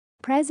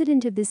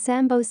President of the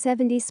Sambo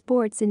 70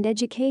 Sports and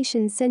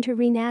Education Center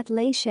Renat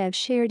Laishev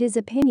shared his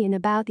opinion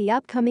about the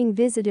upcoming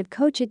visit of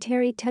coach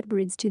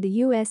Tutberidze to the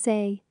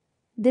USA.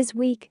 This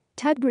week,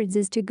 Tutberidze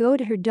is to go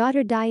to her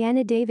daughter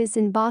Diana Davis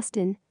in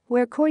Boston,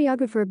 where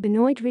choreographer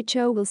Benoit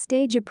Richaud will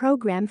stage a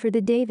program for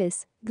the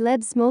Davis,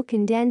 Gleb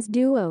Smolkin dance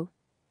duo.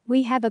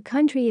 "We have a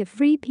country of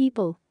free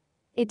people.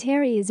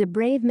 Terry is a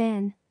brave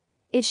man.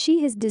 If she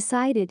has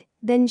decided,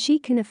 then she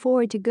can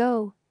afford to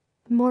go.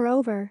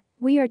 Moreover,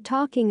 we are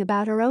talking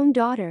about our own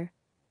daughter.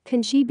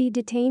 Can she be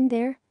detained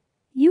there?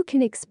 You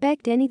can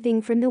expect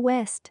anything from the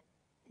West.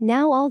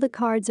 Now all the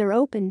cards are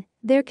open,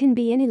 there can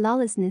be any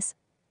lawlessness.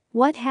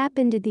 What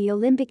happened at the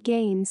Olympic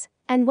Games,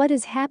 and what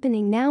is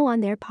happening now on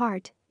their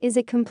part, is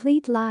a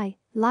complete lie,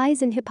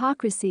 lies and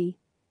hypocrisy.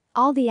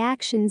 All the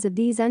actions of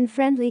these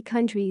unfriendly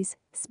countries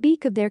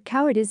speak of their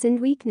cowardice and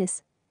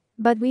weakness.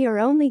 But we are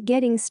only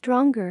getting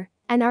stronger,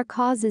 and our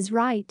cause is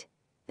right.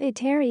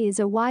 Terry is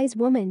a wise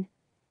woman.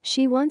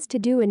 She wants to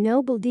do a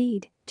noble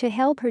deed to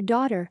help her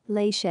daughter,"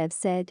 Laishev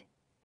said.